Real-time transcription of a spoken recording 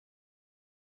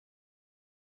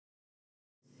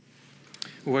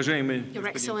Your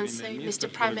Excellency,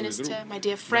 Mr. Prime Minister, my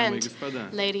dear friend,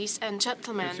 ladies and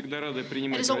gentlemen,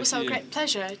 it is also a great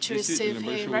pleasure to receive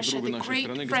here in Russia the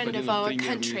great friend of our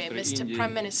country, Mr.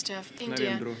 Prime Minister of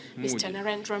India, Mr.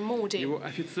 Narendra Modi.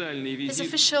 His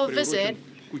official visit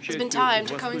has been timed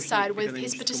to coincide with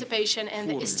his participation in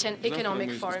the Eastern Economic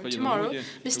Forum. Tomorrow,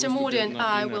 Mr. Modi and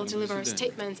I will deliver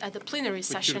statements at the plenary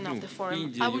session of the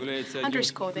forum. I would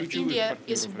underscore that India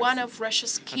is one of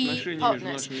Russia's key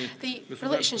partners. The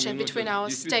relationship between our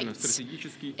states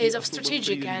is of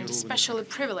strategic and especially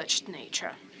privileged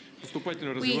nature.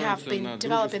 We have been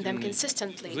developing them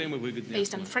consistently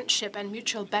based on friendship and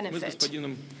mutual benefit.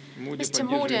 Mr.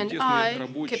 Modi and I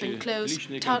keep in close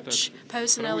touch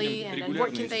personally and on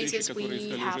working basis.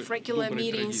 We have regular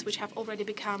meetings which have already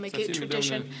become a good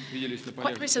tradition.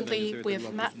 Quite recently, we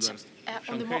have met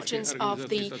on the margins of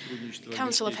the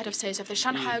Council of Head of States of the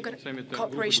Shanghai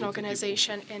Cooperation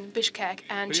Organization in Bishkek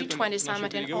and G20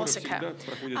 summit in Osaka.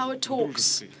 Our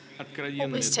talks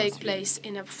always take place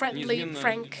in a friendly,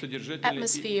 frank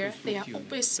atmosphere. They are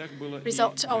always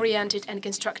result-oriented and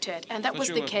constructed, and that was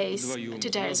the case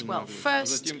today as well.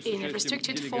 First, in a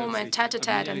restricted format,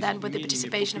 tete-a-tete, and then with the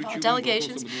participation of our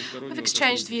delegations, we've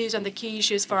exchanged views on the key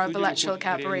issues for our bilateral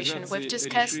cooperation. We've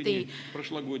discussed the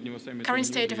current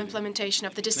state of implementation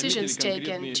of the decisions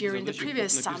taken during the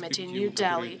previous summit in New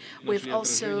Delhi. We've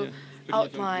also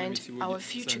outlined our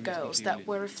future goals that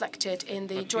were reflected in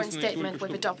the joint statement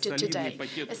we've adopted today.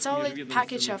 A solid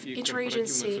package of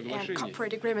interagency and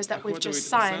corporate agreements that we've just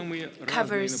signed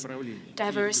covers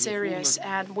diverse areas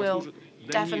and will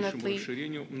definitely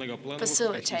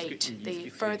facilitate the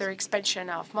further expansion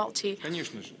of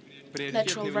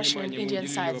multilateral Russian and Indian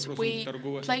sides. We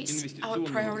place our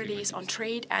priorities on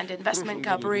trade and investment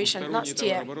cooperation. Last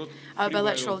year, our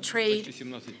bilateral trade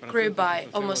grew by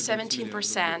almost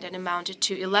 17% and amounted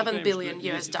to $11 billion.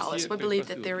 We believe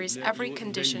that there is every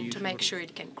condition to make sure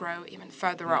it can grow even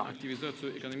further on.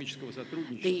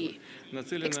 The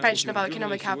expansion of our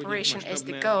economic cooperation is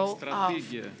the goal of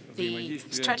the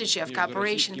strategy of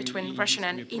cooperation between Russian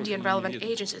and Indian relevant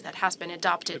agencies that has been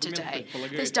adopted today.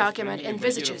 This document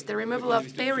envisages the removal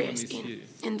of barriers in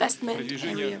investment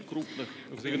area,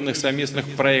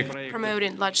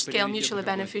 promoting large-scale mutually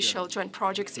beneficial joint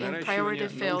projects in priority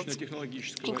fields,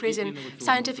 increasing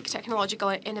scientific, technological,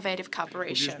 and innovative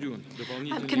cooperation.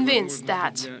 I'm convinced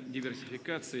that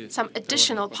some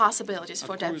additional possibilities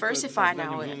for diversifying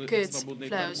our goods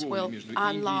flows will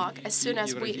unlock as soon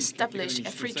as we establish a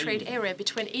free trade area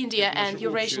between India and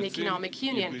Eurasian Economic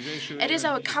Union. It is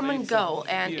our common goal,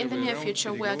 and in the near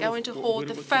future we are going to hold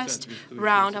the first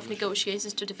round of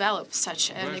negotiations to develop such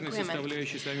an agreement.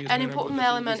 An important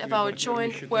element of our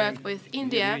joint work with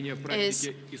India is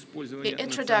the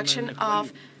introduction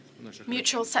of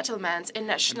mutual settlements in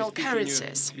national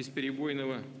currencies.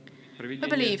 We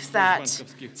believe that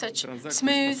such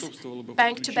smooth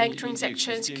bank-to-bank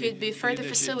transactions could be further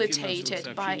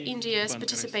facilitated by India's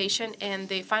participation in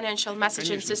the financial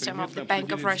messaging system of the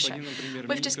Bank of Russia.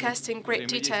 We've discussed in great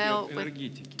detail,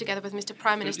 together with Mr.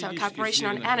 Prime Minister, our cooperation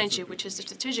on energy, which is the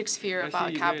strategic sphere of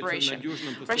our cooperation.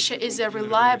 Russia is a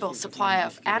reliable supplier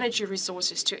of energy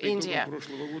resources to India.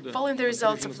 Following the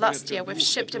results of last year, we've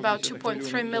shipped about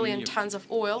 2.3 million tons of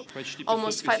oil,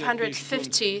 almost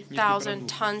 550,000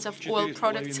 tons of oil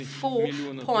products,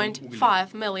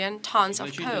 4.5 million tons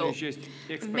of coal.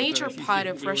 A major part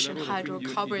of Russian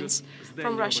hydrocarbons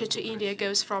from Russia to India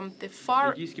goes from the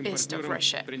far east of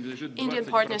Russia. Indian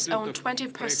partners own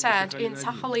 20% in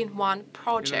Sakhalin-1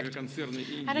 project.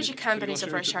 Energy companies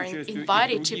of Russia are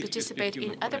invited to participate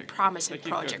in other promising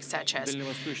projects such as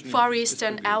Far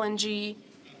Eastern LNG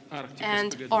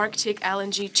and Arctic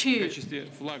LNG-2.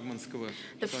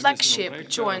 The flagship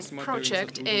joint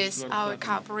project is our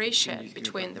cooperation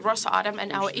between the Rosatom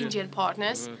and our Indian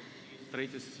partners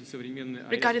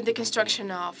regarding the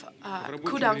construction of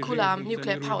Kudankulam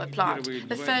nuclear power plant.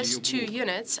 The first two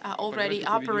units are already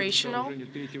operational.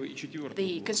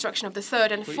 The construction of the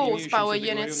third and fourth power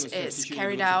units is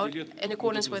carried out in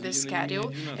accordance with this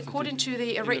schedule. According to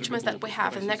the arrangements that we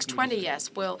have, in the next 20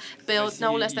 years, we'll build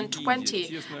no less than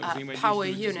 20 power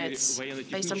units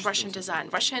based on Russian design.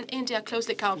 Russia and India are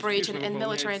closely cooperating in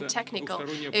military and technical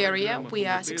area. We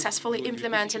are successfully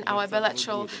implementing our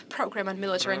bilateral program on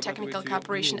military and technical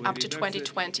cooperation up to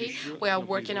 2020. We are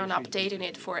working on updating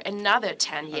it for another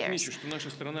 10 years.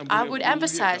 I would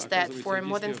emphasize that for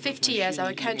more than 50 years,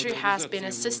 our country has been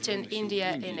assisting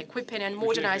India in equipping and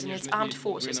modernizing its armed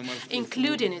forces,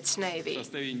 including its navy.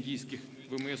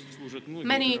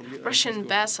 Many Russian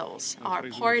vessels are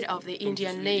part of the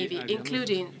Indian Navy,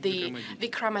 including the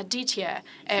Vikramaditya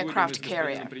aircraft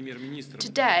carrier.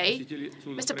 Today,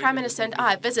 Mr. Prime Minister and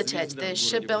I visited the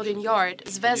shipbuilding yard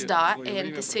Zvezda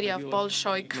in the city of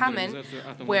Bolshoy Kamen,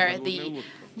 where the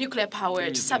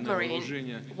nuclear-powered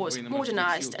submarine was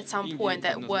modernized at some point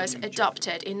that was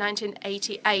adopted in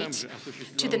 1988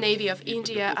 to the Navy of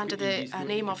India under the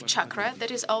name of Chakra. That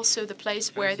is also the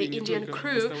place where the Indian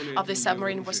crew of the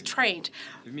submarine was trained.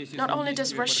 Not only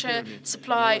does Russia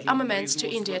supply armaments to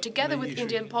India, together with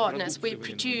Indian partners, we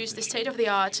produce the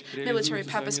state-of-the-art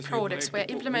military-purpose products. We're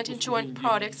implementing joint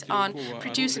products on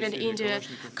producing in India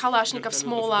Kalashnikov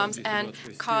small arms and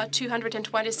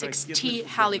Ka-226T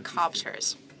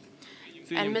helicopters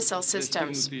and missile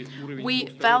systems. We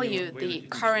value the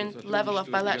current level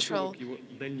of bilateral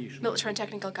military and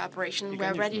technical cooperation. We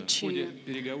are ready to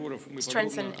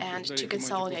strengthen and to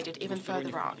consolidate it even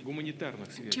further on.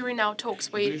 During our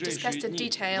talks, we discussed in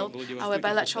detail our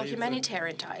bilateral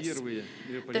humanitarian ties.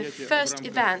 The first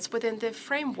events within the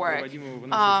framework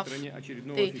of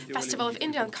the Festival of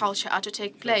Indian Culture are to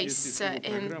take place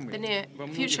in the near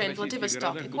future in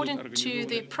Vladivostok. According to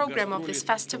the program of this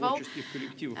festival,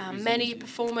 many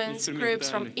performance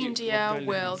groups from India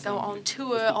will go on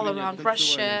tour all around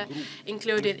Russia,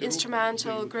 including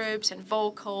instrumental groups and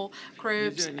vocal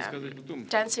groups,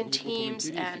 dancing teams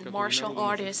and martial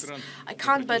artists. I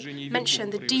can't but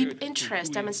mention the deep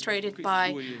interest demonstrated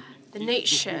by the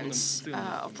nations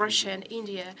of Russia and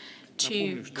India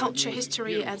to culture,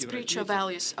 history, and spiritual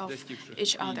values of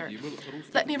each other.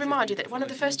 Let me remind you that one of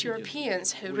the first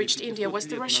Europeans who reached India was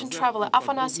the Russian traveler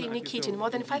Afanasy Nikitin. More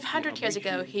than 500 years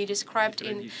ago, he described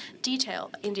in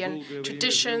detail Indian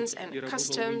traditions and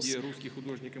customs.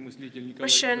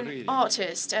 Russian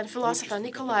artist and philosopher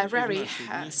Nikolai Rary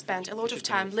has spent a lot of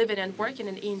time living and working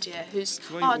in India, whose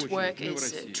artwork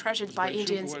is treasured by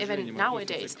Indians even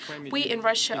nowadays. We in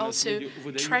Russia also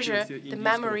treasure the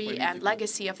memory and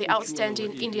legacy of the outstanding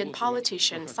Indian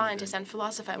politician, scientist, and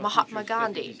philosopher Mahatma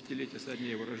Gandhi.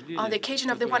 On the occasion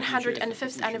of the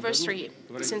 105th anniversary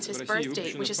since his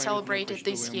birthday, which is celebrated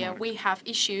this year, we have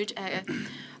issued a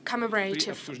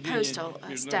commemorative postal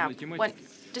stamp. When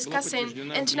discussing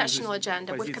international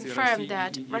agenda, we've confirmed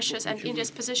that Russia's and India's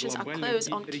positions are close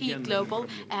on key global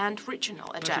and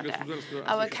regional agenda.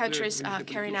 Our countries are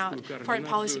carrying out foreign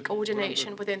policy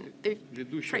coordination within the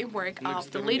framework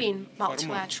of the leading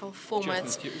multilateral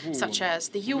formats such as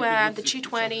the UN, the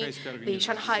G20, the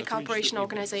Shanghai Cooperation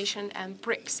Organization, and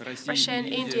BRICS. Russia and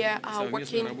India are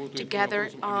working together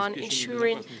on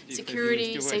ensuring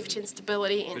security, safety, and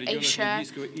stability in Asia,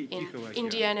 in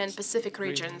Indian and Pacific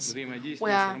regions.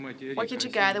 We are working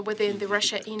together within the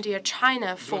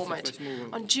Russia-India-China format.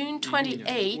 On June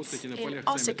 28th in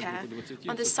Osaka,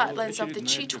 on the sidelines of the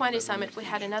G20 summit, we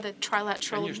had another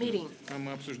trilateral meeting.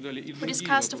 We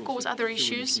discussed, of course, other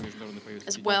issues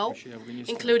as well,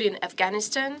 including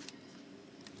Afghanistan.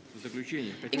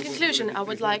 In conclusion, I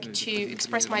would like to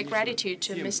express my gratitude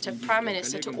to Mr. Prime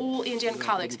Minister, to all Indian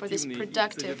colleagues for these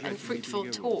productive and fruitful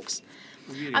talks.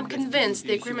 I'm convinced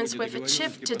the agreements we've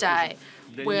achieved today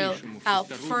will help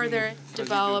further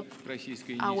develop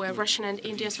our Russian and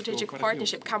Indian strategic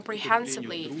partnership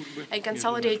comprehensively and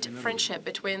consolidate friendship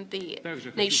between the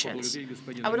nations.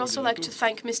 I would also like to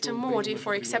thank Mr. Modi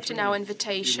for accepting our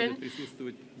invitation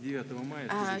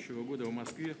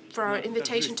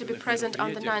to be present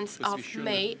on the 9th of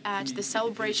May at the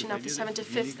celebration of the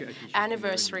 75th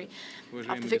anniversary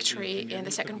of the victory in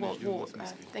the Second World War.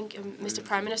 Thank you, Mr.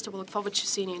 Prime Minister. We look forward to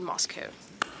seeing you in Moscow.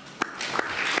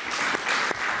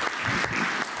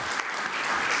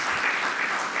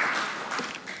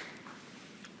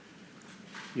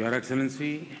 Your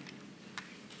Excellency,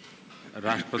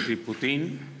 Rashtrapati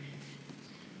Putin,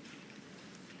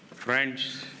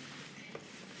 friends,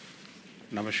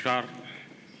 namaskar,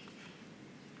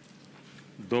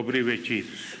 dobry večer.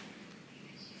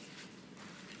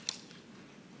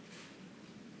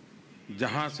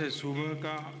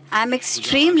 I'm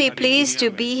extremely pleased to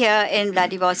be here in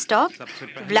Vladivostok,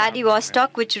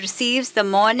 which receives the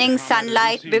morning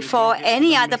sunlight before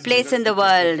any other place in the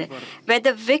world, where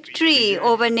the victory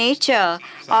over nature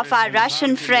of our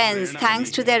Russian friends,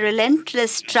 thanks to their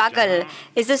relentless struggle,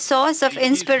 is a source of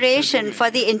inspiration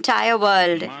for the entire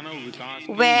world,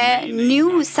 where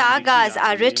new sagas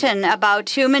are written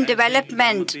about human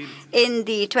development in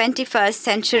the 21st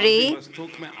century.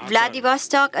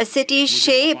 Vladivostok, a city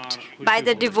shaped by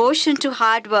the devotion to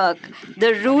hard work,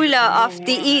 the ruler of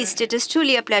the East. It is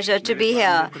truly a pleasure to be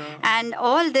here. And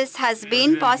all this has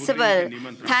been possible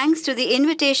thanks to the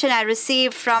invitation I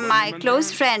received from my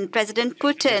close friend, President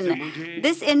Putin.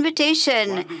 This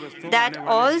invitation that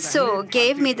also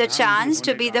gave me the chance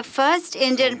to be the first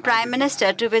Indian Prime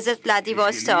Minister to visit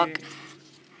Vladivostok.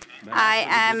 I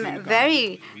am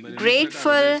very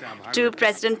grateful to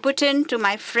President Putin, to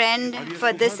my friend,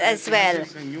 for this as well.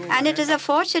 And it is a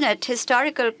fortunate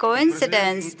historical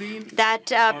coincidence that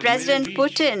President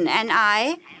Putin and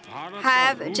I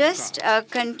have just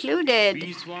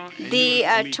concluded the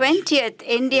 20th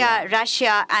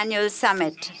India-Russia Annual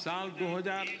Summit.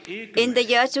 In the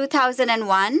year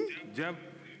 2001,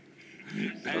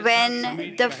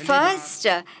 when the first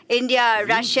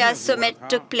India-Russia summit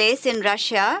took place in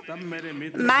Russia,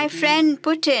 my friend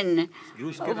Putin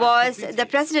was the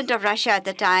president of Russia at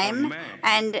the time,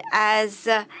 and as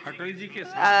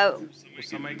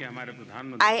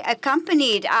I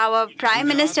accompanied our Prime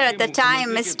Minister at the time,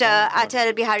 Mr.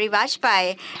 Atal Bihari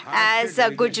Vajpayee, as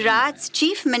Gujarat's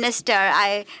Chief Minister.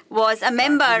 I was a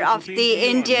member of the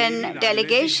Indian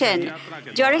delegation.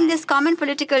 During this common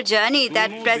political journey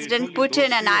that President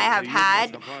Putin and I have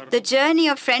had, the journey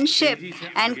of friendship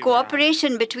and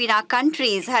cooperation between our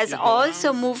countries has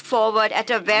also moved forward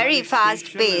at a very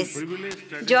fast pace.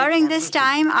 During this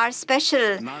time, our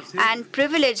special and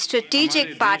privileged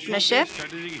strategic partnership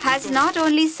has not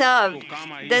only served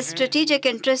the strategic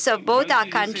interests of both our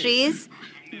countries,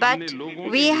 but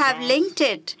we have linked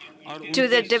it to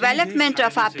the development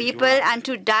of our people and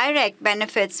to direct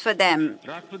benefits for them.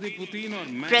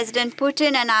 President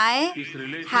Putin and I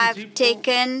have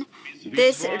taken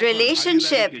this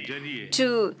relationship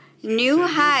to new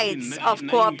heights of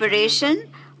cooperation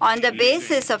on the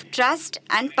basis of trust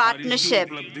and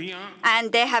partnership.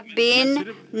 And there have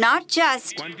been not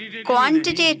just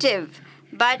quantitative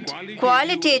but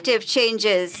qualitative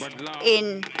changes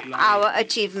in our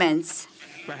achievements.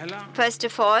 First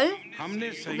of all,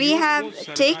 we have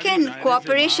taken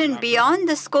cooperation beyond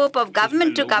the scope of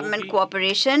government-to-government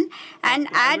cooperation and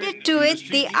added to it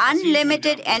the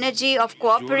unlimited energy of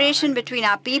cooperation between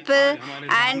our people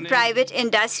and private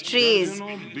industries.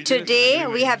 Today,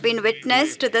 we have been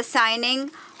witness to the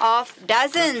signing of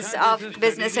dozens of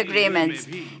business agreements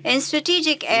in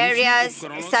strategic areas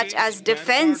such as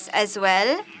defense as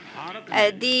well.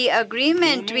 The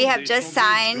agreement we have just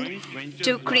signed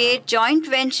to create joint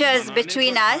ventures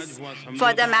between us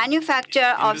for the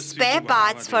manufacture of spare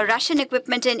parts for Russian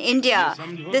equipment in India.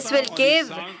 This will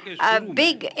give a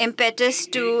big impetus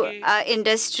to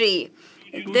industry.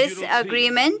 This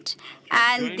agreement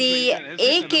and the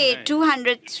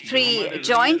AK-203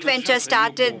 joint venture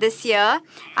started this year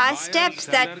are steps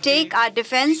that take our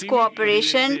defense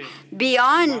cooperation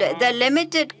beyond the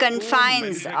limited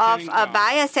confines of a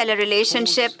buyer-seller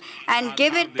relationship and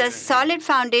give it the solid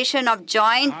foundation of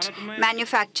joint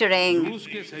manufacturing.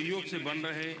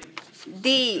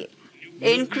 The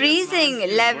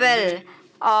increasing level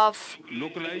of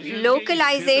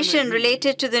localization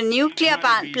related to the nuclear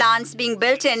plants being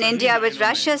built in India with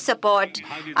Russia's support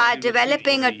are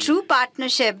developing a true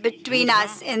partnership between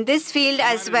us in this field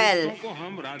as well.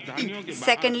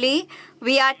 Secondly,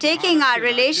 we are taking our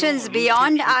relations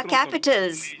beyond our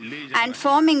capitals and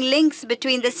forming links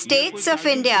between the states of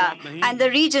India and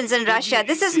the regions in Russia.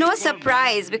 This is no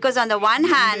surprise because on the one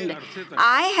hand,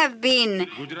 I have been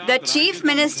the Chief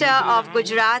Minister of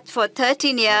Gujarat for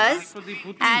 13 years,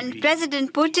 and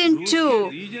President Putin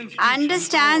too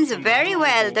understands very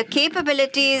well the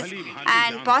capabilities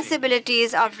and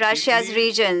possibilities of Russia's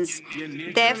regions.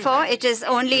 Therefore, it is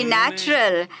only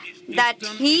natural that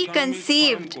he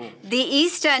conceived the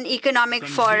Eastern Economic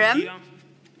Forum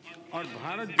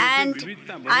and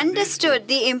understood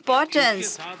the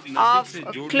importance of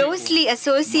closely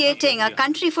associating a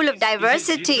country full of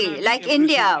diversity like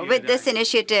India with this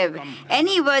initiative.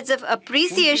 Any words of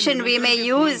appreciation we may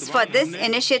use for this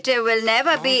initiative will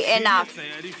never be enough.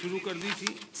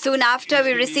 Soon after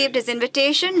we received his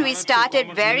invitation, we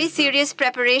started very serious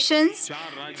preparations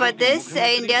for this.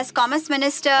 India's Commerce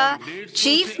Minister,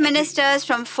 Chief Ministers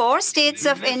from 4 states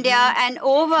of India, and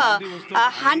over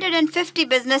 150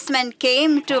 businessmen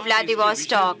came to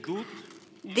Vladivostok.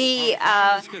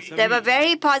 There were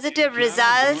very positive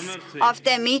results of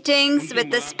their meetings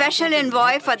with the special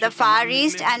envoy for the Far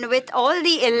East and with all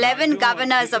the 11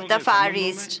 governors of the Far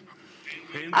East.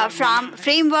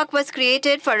 framework was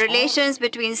created for relations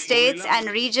between states and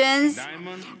regions,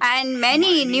 and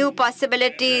many new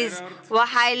possibilities were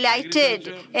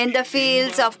highlighted in the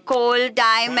fields of coal,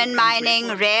 diamond mining,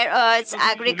 rare earths,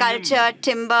 agriculture,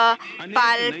 timber,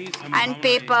 pulp, and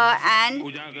paper,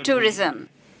 and tourism.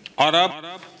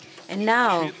 And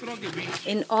now,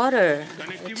 in order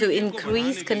to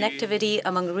increase connectivity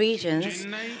among regions,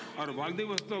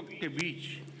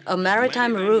 a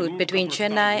maritime route between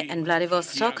Chennai and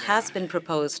Vladivostok has been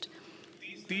proposed.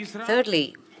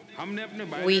 Thirdly,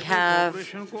 we have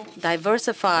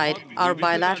diversified our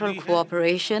bilateral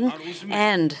cooperation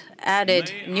and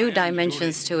added new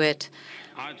dimensions to it.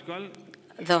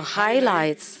 The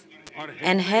highlights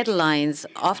and headlines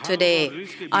of today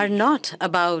are not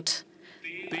about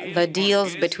the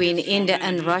deals between India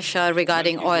and Russia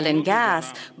regarding oil and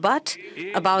gas, but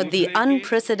about the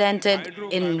unprecedented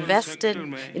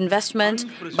investment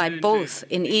by both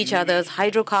in each other's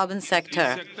hydrocarbon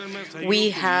sector. We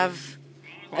have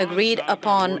agreed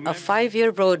upon a 5-year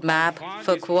roadmap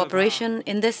for cooperation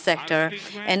in this sector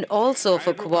and also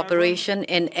for cooperation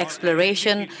in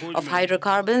exploration of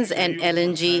hydrocarbons and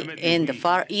LNG in the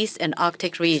Far East and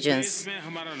Arctic regions.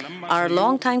 Our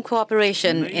long-time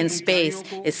cooperation in space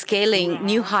is scaling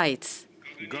new heights.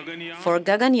 For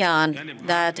Gaganyaan,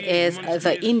 that is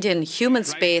the Indian human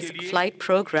space flight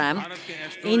program,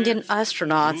 Indian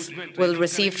astronauts will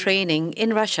receive training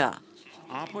in Russia.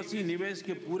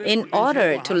 In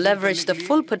order to leverage the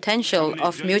full potential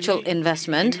of mutual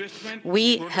investment,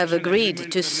 we have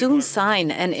agreed to soon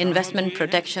sign an investment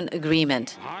protection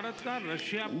agreement.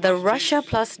 The Russia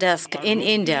Plus desk in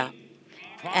India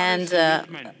and the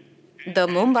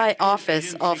Mumbai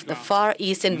office of the Far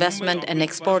East Investment and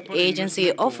Export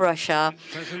Agency of Russia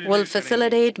will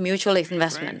facilitate mutual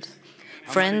investment.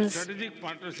 Friends,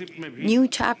 new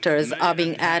chapters are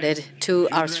being added to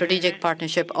our strategic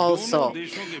partnership also.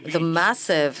 The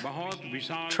massive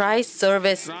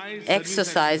tri-service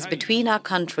exercise between our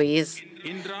countries,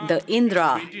 the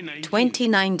Indra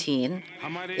 2019,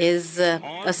 is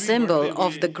a symbol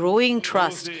of the growing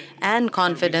trust and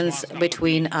confidence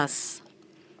between us.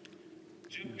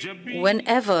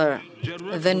 Whenever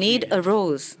the need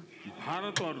arose,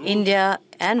 India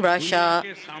and Russia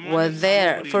were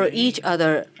there for each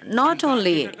other, not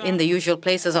only in the usual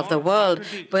places of the world,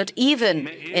 but even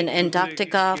in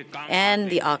Antarctica and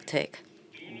the Arctic.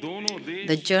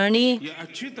 The journey,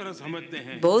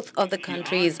 both of the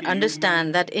countries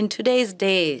understand that in today's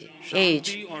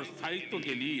age,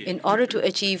 in order to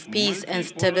achieve peace and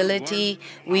stability,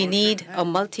 we need a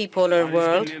multipolar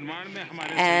world,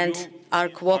 and our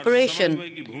cooperation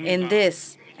in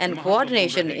this and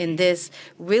coordination in this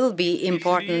will be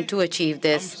important to achieve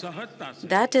this.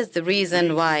 That is the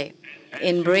reason why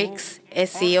in BRICS,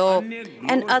 SCO,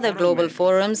 and other global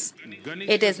forums,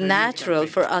 it is natural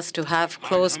for us to have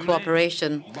close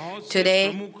cooperation.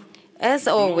 Today, as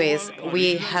always,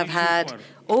 we have had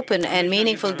open and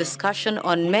meaningful discussion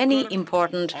on many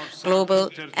important global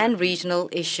and regional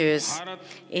issues.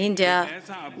 India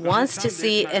wants to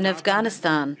see an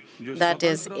Afghanistan that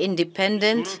is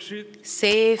independent,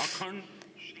 safe,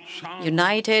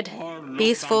 united,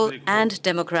 peaceful, and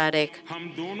democratic.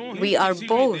 We are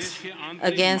both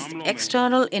against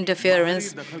external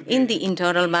interference in the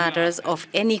internal matters of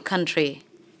any country.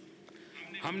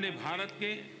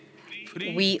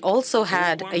 We also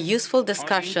had a useful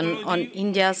discussion on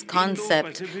India's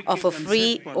concept of a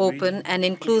free, open, and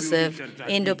inclusive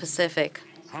Indo-Pacific.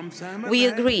 We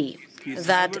agree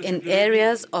that in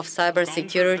areas of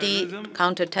cybersecurity,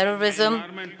 counterterrorism,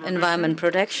 environment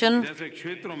protection,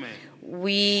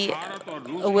 we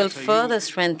will further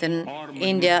strengthen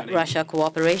India-Russia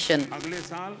cooperation.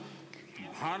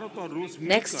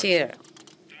 Next year,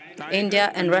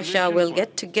 India and Russia will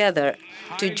get together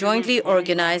to jointly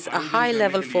organize a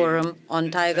high-level forum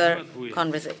on tiger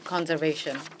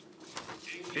conservation.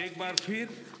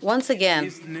 Once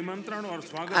again,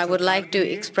 I would like to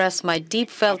express my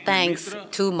deep-felt thanks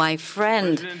to my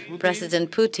friend,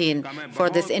 President Putin, for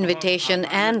this invitation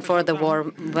and for the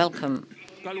warm welcome.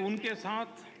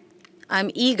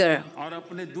 I'm eager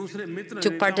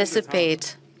to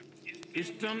participate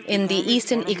in the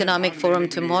Eastern Economic Forum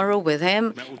tomorrow with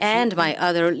him and my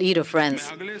other leader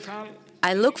friends.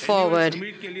 I look forward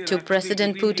to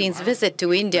President Putin's visit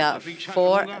to India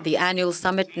for the annual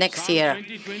summit next year.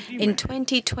 In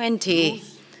 2020,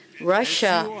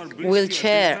 Russia will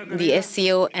chair the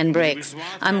SCO and BRICS.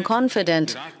 I'm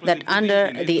confident that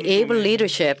under the able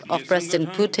leadership of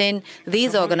President Putin,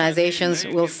 these organizations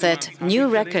will set new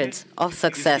records of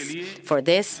success. For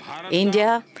this,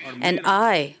 India and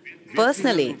I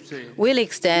personally will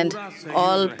extend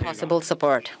all possible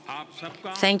support.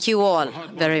 Thank you all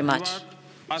very much.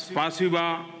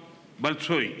 Spasiba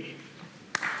balshoi.